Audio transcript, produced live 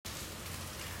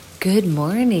Good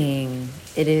morning.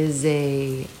 It is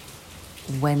a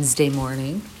Wednesday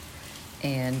morning,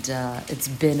 and it's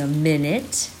been a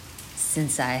minute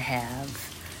since I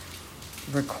have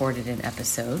recorded an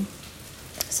episode.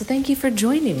 So thank you for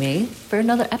joining me for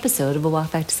another episode of A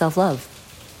Walk Back to Self-Love.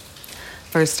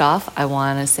 First off, I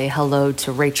want to say hello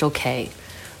to Rachel K.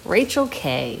 Rachel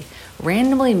K.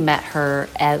 Randomly met her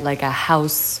at like a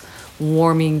house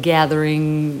warming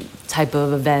gathering type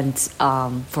of event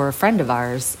for a friend of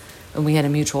ours, and we had a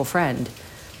mutual friend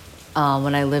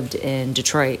when I lived in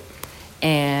Detroit.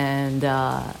 And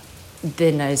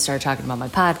then I started talking about my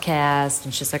podcast,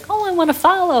 and she's like, oh, I want to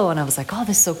follow. And I was like, oh,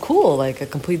 this is so cool. Like a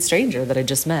complete stranger that I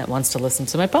just met wants to listen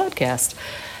to my podcast.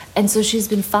 And so she's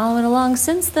been following along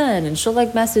since then, and she'll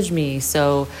like message me.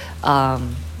 So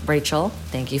Rachel,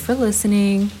 thank you for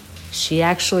listening. She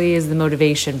actually is the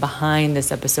motivation behind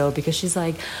this episode, because she's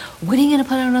like, when are you going to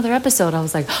put out another episode? I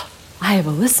was like, oh, I have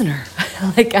a listener.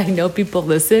 Like, I know people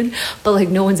listen, but like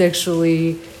no one's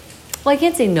actually, well, I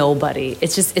can't say nobody.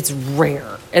 It's just, it's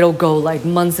rare. It'll go like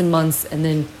months and months, and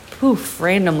then poof,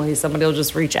 randomly somebody will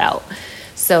just reach out.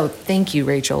 So thank you,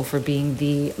 Rachel, for being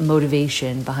the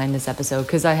motivation behind this episode,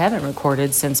 because I haven't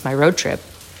recorded since my road trip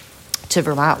to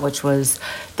Vermont, which was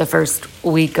the first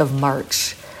week of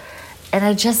March. And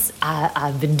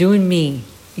I've been doing me.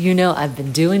 You know, I've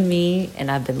been doing me, and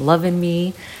I've been loving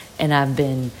me, and I've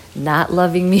been not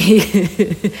loving me,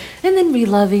 and then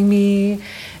re-loving me,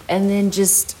 and then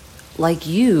just like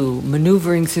you,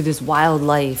 maneuvering through this wild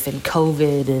life and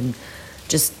COVID and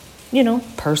just, you know,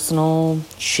 personal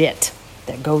shit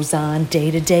that goes on day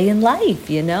to day in life,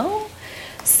 you know?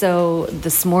 So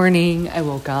this morning I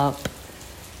woke up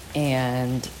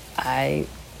and I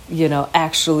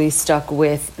actually stuck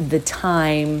with the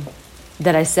time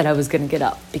that I said I was going to get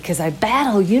up, because I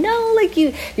battle, like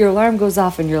your alarm goes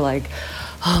off and you're like,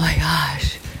 oh my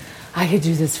gosh, I could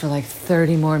do this for like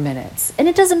 30 more minutes. And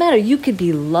it doesn't matter. You could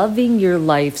be loving your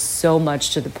life so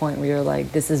much to the point where you're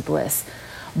like, this is bliss.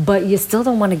 But you still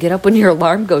don't want to get up when your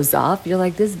alarm goes off. You're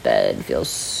like, this bed feels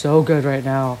so good right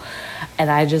now. And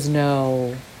I just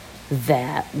know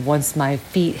that once my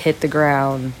feet hit the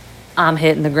ground, I'm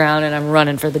hitting the ground and I'm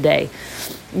running for the day,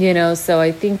 so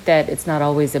I think that it's not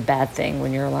always a bad thing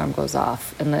when your alarm goes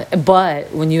off.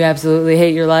 But when you absolutely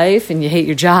hate your life and you hate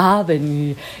your job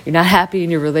and you're not happy in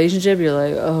your relationship, you're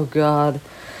like, oh God,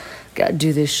 gotta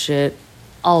do this shit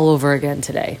all over again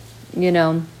today,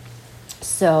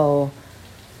 So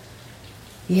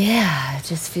yeah, it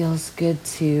just feels good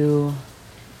to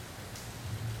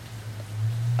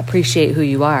appreciate who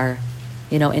you are,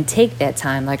 and take that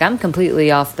time. Like, I'm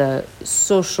completely off the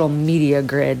social media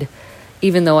grid,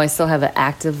 even though I still have an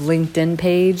active LinkedIn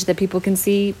page that people can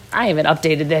see. I haven't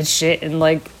updated that shit in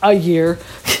like a year.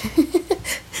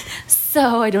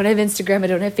 So I don't have Instagram, I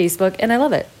don't have Facebook, and I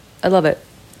love it. I love it.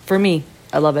 For me,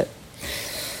 I love it.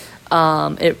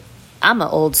 I'm an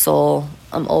old soul.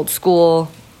 I'm old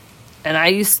school. And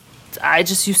I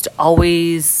just used to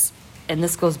always, and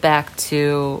this goes back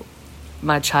to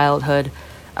my childhood,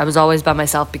 I was always by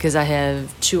myself because I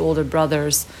have two older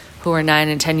brothers who are 9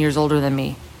 and 10 years older than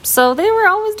me. So they were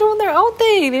always doing their own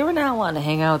thing. They were not wanting to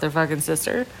hang out with their fucking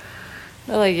sister.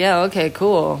 They're like, yeah, okay,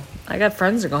 cool. I got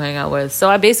friends to go hang out with. So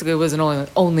I basically was an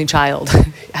only child.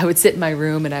 I would sit in my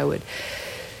room and I would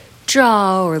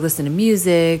draw or listen to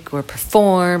music or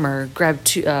perform or grab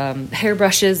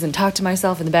hairbrushes and talk to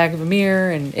myself in the back of a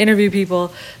mirror and interview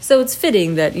people. So it's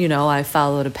fitting that, I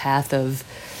followed a path of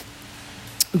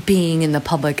being in the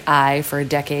public eye for a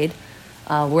decade,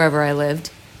 wherever I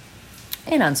lived,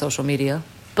 and on social media.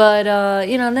 But,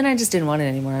 then I just didn't want it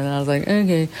anymore. And I was like,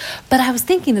 okay. But I was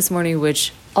thinking this morning,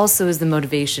 which also is the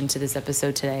motivation to this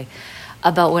episode today,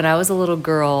 about when I was a little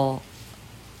girl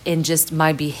and just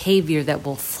my behavior that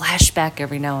will flash back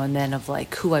every now and then of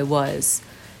like who I was.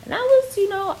 And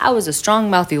I was a strong,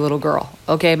 mouthy little girl.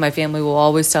 Okay. My family will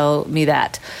always tell me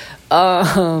that.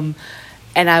 And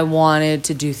I wanted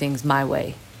to do things my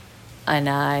way. And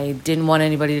I didn't want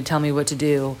anybody to tell me what to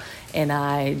do. And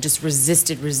I just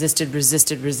resisted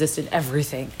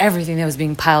everything that was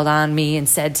being piled on me and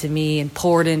said to me and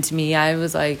poured into me. I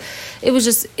was like, it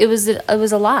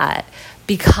was a lot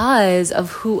because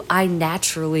of who I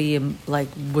naturally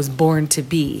was born to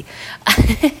be.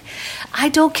 I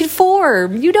don't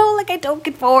conform, I don't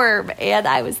conform. And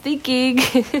I was thinking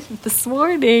this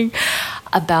morning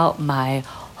about my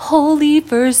Holy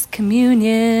First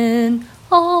Communion.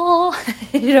 Oh,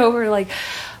 where like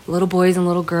little boys and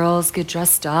little girls get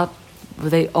dressed up.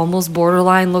 They almost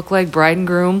borderline look like bride and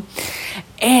groom.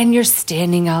 And you're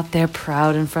standing out there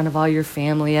proud in front of all your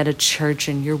family at a church,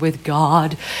 and you're with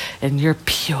God and you're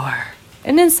pure.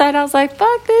 And inside I was like,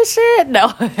 fuck this shit.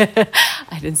 No,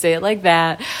 I didn't say it like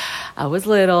that. I was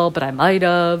little, but I might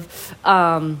have.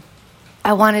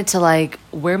 I wanted to like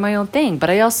wear my own thing, but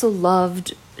I also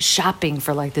loved shopping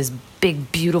for like this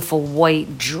big, beautiful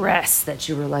white dress that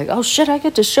you were like, oh shit, I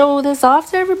get to show this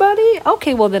off to everybody?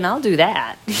 Okay, well then I'll do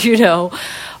that,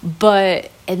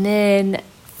 and then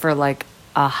for like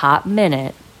a hot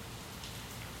minute,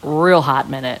 real hot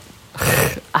minute,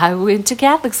 I went to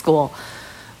Catholic school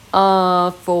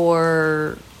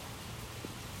for,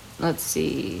 let's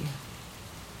see,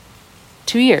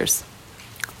 2 years,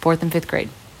 4th and 5th grade.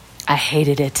 I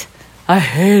hated it.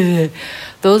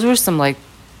 Those were some like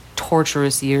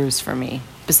torturous years for me,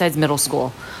 besides middle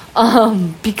school,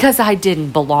 because I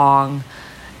didn't belong.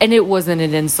 And it wasn't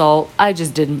an insult. I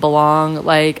just didn't belong.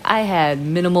 Like, I had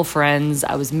minimal friends.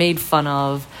 I was made fun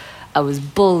of. I was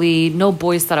bullied. No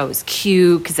boys thought I was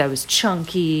cute because I was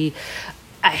chunky.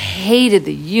 I hated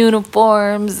the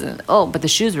uniforms. But the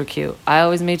shoes were cute. I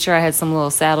always made sure I had some little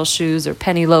saddle shoes or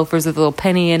penny loafers with a little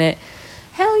penny in it.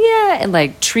 Hell yeah. And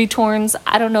like tree torns.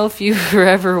 I don't know if you were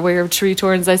ever aware of tree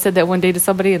torns. I said that one day to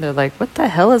somebody and they're like, what the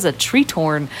hell is a tree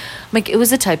torn? I'm like, it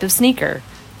was a type of sneaker.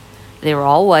 They were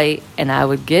all white, and I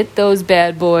would get those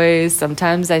bad boys.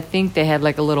 Sometimes I think they had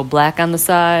like a little black on the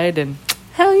side, and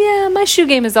hell yeah, my shoe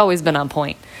game has always been on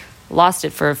point. Lost it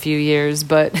for a few years,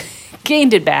 but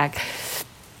gained it back.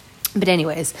 But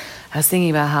anyways, I was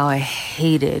thinking about how I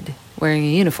hated wearing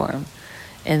a uniform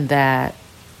and that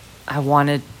I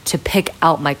wanted to pick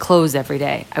out my clothes every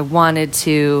day. I wanted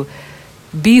to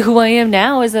be who I am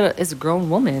now as a grown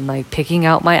woman, like picking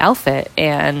out my outfit.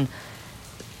 And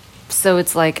so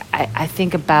it's like I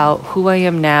think about who I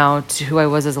am now to who I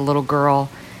was as a little girl,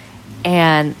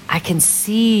 and I can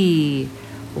see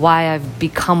why I've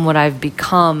become what I've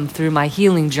become through my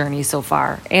healing journey so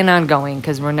far, and ongoing,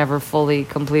 because we're never fully,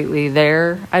 completely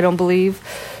there, I don't believe.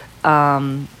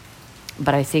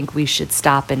 But I think we should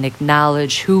stop and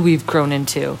acknowledge who we've grown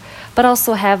into, but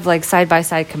also have like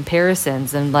side-by-side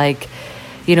comparisons. And like,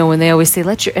 when they always say,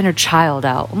 let your inner child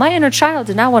out. Well, my inner child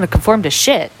did not want to conform to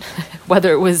shit,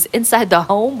 whether it was inside the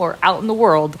home or out in the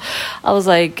world. I was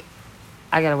like,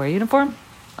 I got to wear a uniform?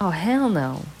 Oh, hell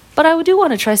no. But I do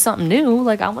want to try something new.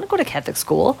 Like, I want to go to Catholic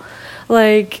school.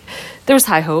 Like, there was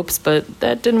high hopes, but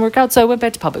that didn't work out, so I went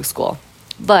back to public school.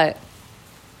 But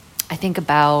I think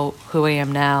about who I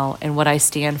am now and what I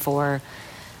stand for,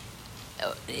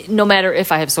 no matter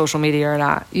if I have social media or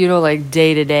not, like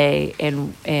day to day,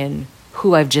 and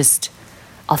who I've just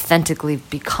authentically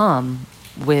become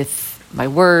with my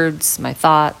words, my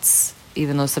thoughts,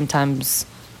 even though sometimes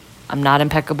I'm not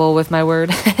impeccable with my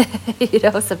word.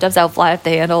 Sometimes I'll fly off the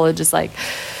handle and just like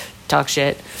talk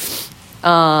shit.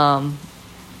 But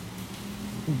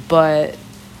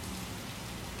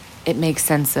it makes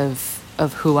sense of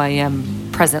who I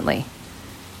am presently.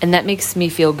 And that makes me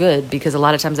feel good, because a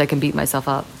lot of times I can beat myself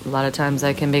up. A lot of times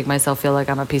I can make myself feel like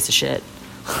I'm a piece of shit.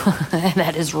 And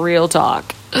that is real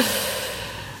talk.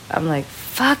 I'm like,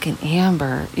 fucking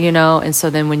Amber, And so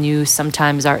then when you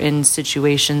sometimes are in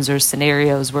situations or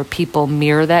scenarios where people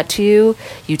mirror that to you,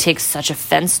 you take such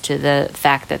offense to the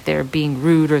fact that they're being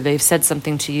rude or they've said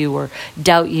something to you or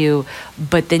doubt you.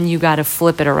 But then you got to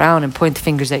flip it around and point the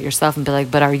fingers at yourself and be like,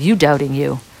 but are you doubting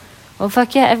you? Well,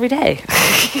 fuck yeah, every day.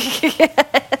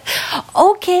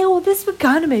 Okay, well, this would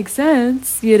kind of make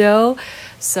sense,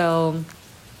 So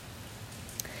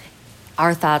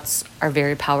our thoughts are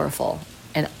very powerful.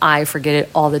 And I forget it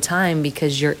all the time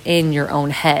because you're in your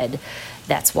own head.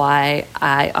 That's why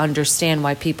I understand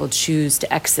why people choose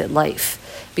to exit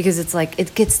life. Because it's like,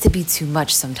 it gets to be too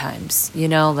much sometimes.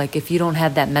 Like if you don't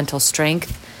have that mental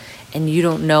strength and you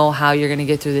don't know how you're going to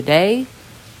get through the day,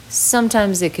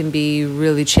 sometimes it can be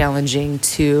really challenging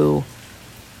to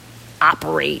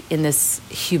operate in this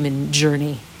human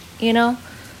journey,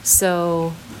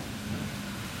 So,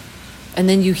 and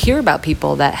then you hear about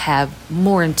people that have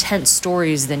more intense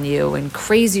stories than you and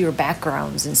crazier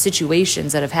backgrounds and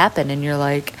situations that have happened. And you're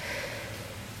like,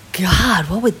 God,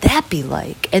 what would that be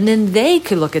like? And then they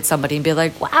could look at somebody and be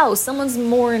like, wow, someone's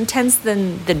more intense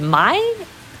than mine?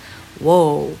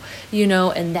 Whoa.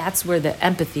 And that's where the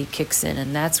empathy kicks in.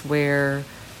 And that's where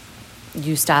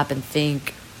you stop and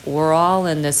think, we're all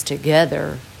in this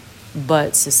together,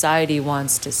 but society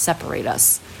wants to separate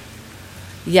us.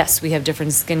 Yes, we have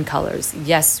different skin colors.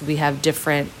 Yes, we have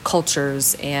different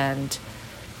cultures and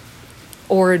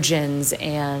origins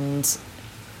and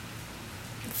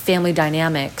family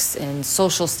dynamics and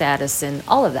social status and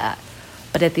all of that.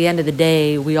 But at the end of the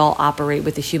day, we all operate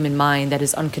with a human mind that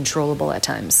is uncontrollable at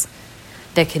times,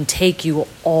 that can take you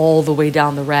all the way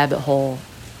down the rabbit hole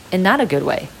in not a good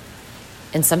way.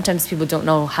 And sometimes people don't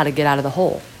know how to get out of the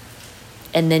hole.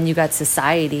 And then you got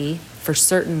society for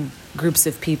certain groups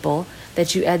of people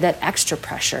that you add that extra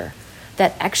pressure,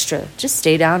 that extra, just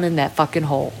stay down in that fucking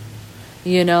hole,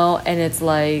 And it's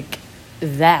like,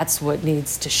 that's what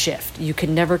needs to shift. You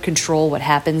can never control what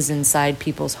happens inside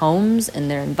people's homes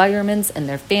and their environments and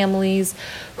their families,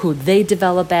 who they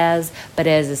develop as. But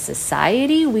as a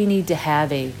society, we need to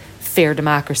have a fair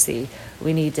democracy.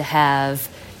 We need to have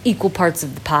equal parts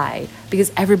of the pie,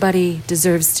 because everybody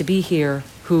deserves to be here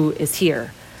who is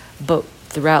here. But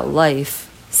throughout life,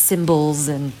 symbols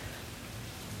and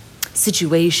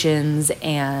situations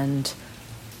and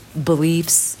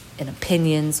beliefs and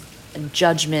opinions and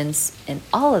judgments and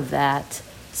all of that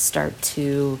start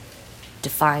to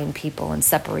define people and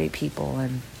separate people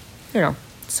and,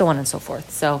 so on and so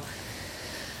forth. So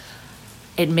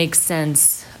it makes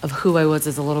sense of who I was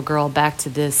as a little girl back to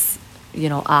this,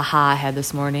 aha I had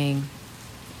this morning,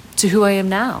 to who I am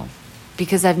now.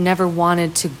 Because I've never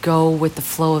wanted to go with the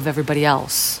flow of everybody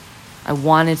else. I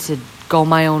wanted to go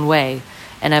my own way.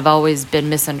 And I've always been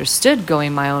misunderstood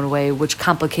going my own way, which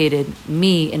complicated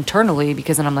me internally,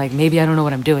 because then I'm like, maybe I don't know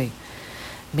what I'm doing.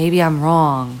 Maybe I'm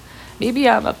wrong. Maybe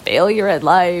I'm a failure at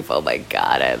life. Oh my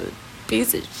God, I'm a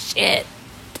piece of shit.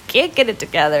 Can't get it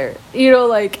together.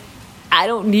 I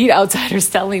don't need outsiders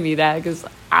telling me that, because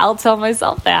I'll tell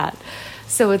myself that.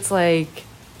 So it's like,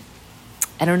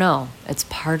 I don't know. It's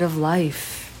part of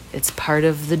life. It's part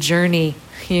of the journey,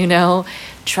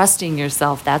 trusting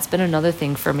yourself. That's been another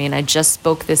thing for me. And I just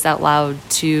spoke this out loud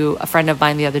to a friend of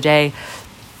mine the other day.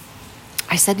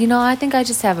 I said, I think I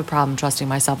just have a problem trusting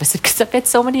myself. I said, because I've had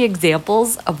so many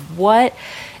examples of what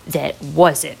that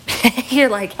wasn't. You're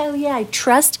like, hell yeah, I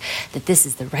trust that this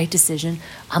is the right decision.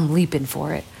 I'm leaping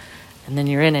for it. And then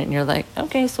you're in it and you're like,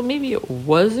 okay, so maybe it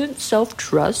wasn't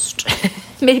self-trust.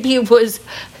 Maybe it was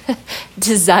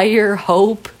desire,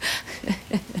 hope,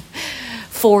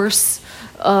 force,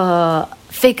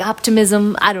 fake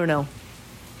optimism. I don't know.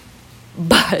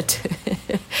 But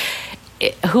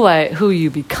who you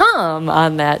become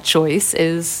on that choice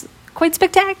is quite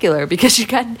spectacular, because you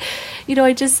got,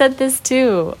 I just said this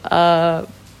too,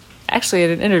 actually at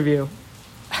an interview.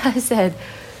 I said,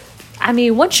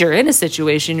 once you're in a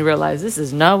situation, you realize this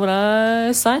is not what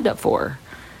I signed up for.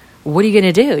 What are you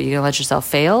going to do? You're going to let yourself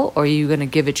fail, or are you going to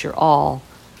give it your all,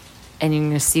 and you're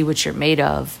going to see what you're made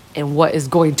of and what is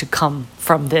going to come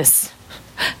from this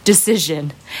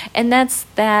decision? And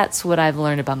that's what I've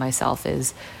learned about myself,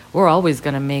 is we're always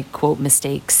going to make, quote,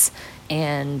 mistakes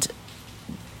and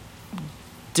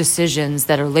decisions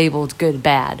that are labeled good,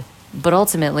 bad. But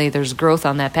ultimately, there's growth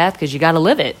on that path, because you got to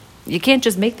live it. You can't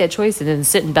just make that choice and then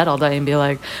sit in bed all day and be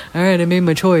like, all right, I made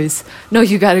my choice. No,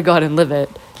 you got to go out and live it.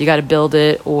 You got to build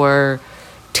it, or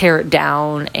tear it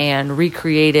down and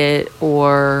recreate it,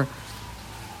 or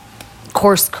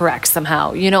course correct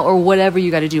somehow, or whatever you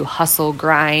got to do. Hustle,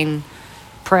 grind,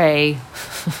 pray,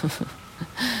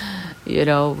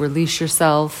 release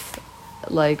yourself,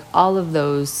 like all of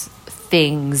those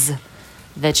things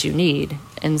that you need.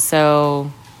 And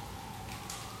so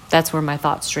that's where my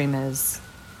thought stream is.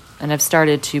 And I've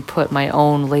started to put my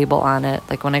own label on it.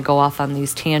 Like when I go off on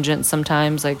these tangents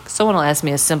sometimes, like someone will ask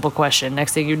me a simple question.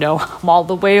 Next thing you know, I'm all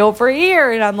the way over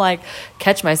here. And I'm like,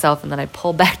 catch myself. And then I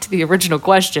pull back to the original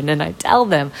question and I tell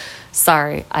them,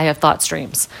 sorry, I have thought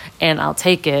streams. And I'll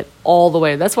take it all the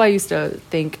way. That's why I used to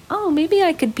think, oh, maybe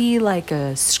I could be like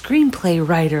a screenplay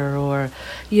writer, or,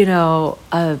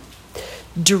 a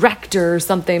director or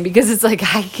something. Because it's like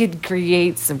I could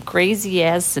create some crazy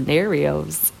ass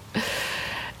scenarios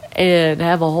and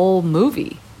have a whole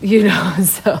movie,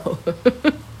 so.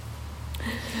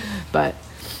 But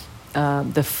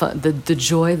the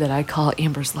joy that I call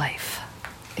Amber's life,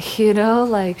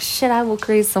 like shit, I will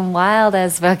create some wild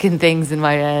ass fucking things in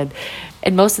my head,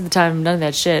 and most of the time none of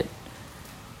that shit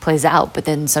plays out. But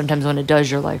then sometimes when it does,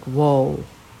 you're like, whoa,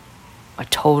 I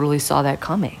totally saw that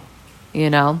coming,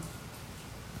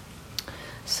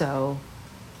 So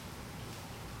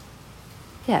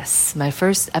yes, my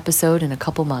first episode in a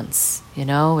couple months,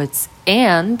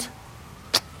 and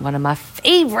one of my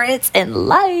favorites in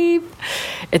life.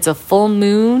 It's a full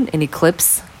moon and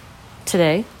eclipse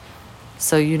today.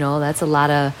 So, that's a lot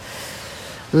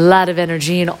of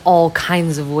energy in all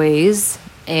kinds of ways.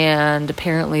 And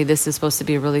apparently this is supposed to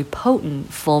be a really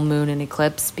potent full moon and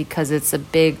eclipse, because it's a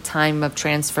big time of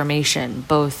transformation,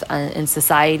 both in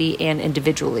society and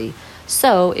individually.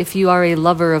 So if you are a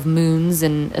lover of moons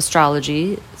and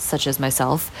astrology, such as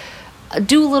myself,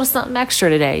 do a little something extra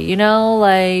today,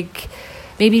 like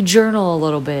maybe journal a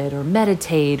little bit, or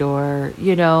meditate, or,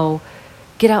 get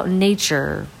out in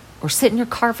nature, Or sit in your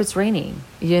car if it's raining,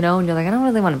 and you're like, I don't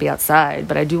really want to be outside,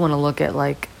 but I do want to look at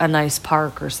like a nice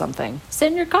park or something. Sit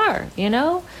in your car,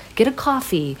 get a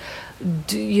coffee,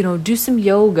 do some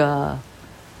yoga,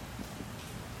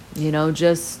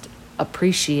 just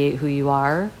appreciate who you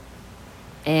are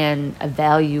and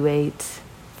evaluate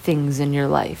things in your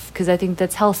life. Because I think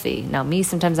that's healthy. Now, me,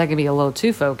 sometimes I can be a little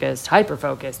too focused,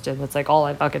 hyper-focused, and it's like all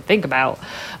I fucking think about.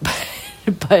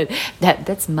 But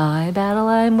that's my battle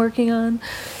I'm working on.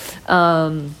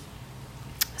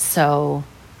 So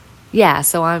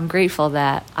I'm grateful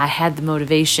that I had the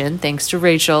motivation, thanks to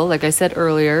Rachel, like I said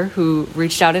earlier, who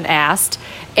reached out and asked,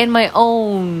 and my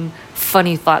own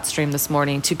funny thought stream this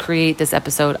morning to create this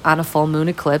episode on a full moon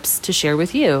eclipse to share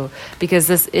with you, because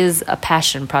this is a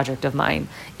passion project of mine.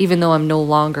 Even though I'm no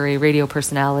longer a radio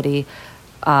personality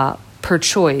per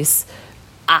choice,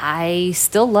 I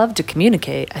still love to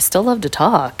communicate. I still love to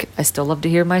talk. I still love to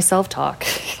hear myself talk.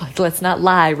 Like, let's not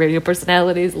lie. Radio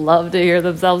personalities love to hear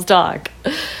themselves talk.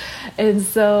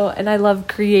 And I love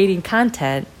creating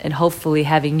content and hopefully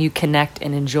having you connect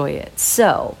and enjoy it.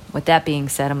 So with that being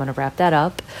said, I'm going to wrap that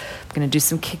up. I'm going to do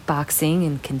some kickboxing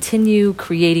and continue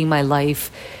creating my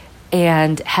life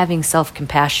and having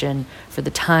self-compassion for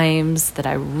the times that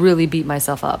I really beat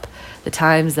myself up, the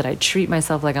times that I treat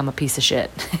myself like I'm a piece of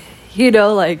shit.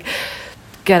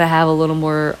 Gotta have a little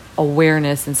more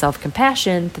awareness and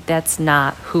self-compassion that that's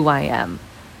not who I am.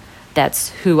 That's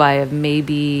who I have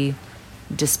maybe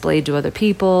displayed to other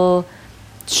people,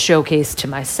 showcased to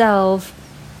myself,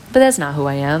 but that's not who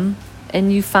I am.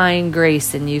 And you find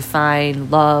grace and you find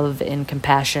love and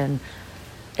compassion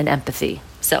and empathy.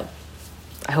 So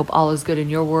I hope all is good in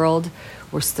your world.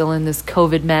 We're still in this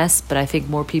COVID mess, but I think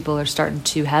more people are starting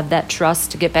to have that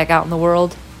trust to get back out in the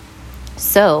world.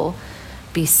 So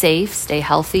be safe, stay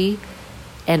healthy,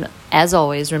 and as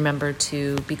always, remember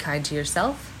to be kind to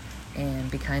yourself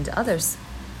and be kind to others.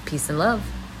 Peace and love.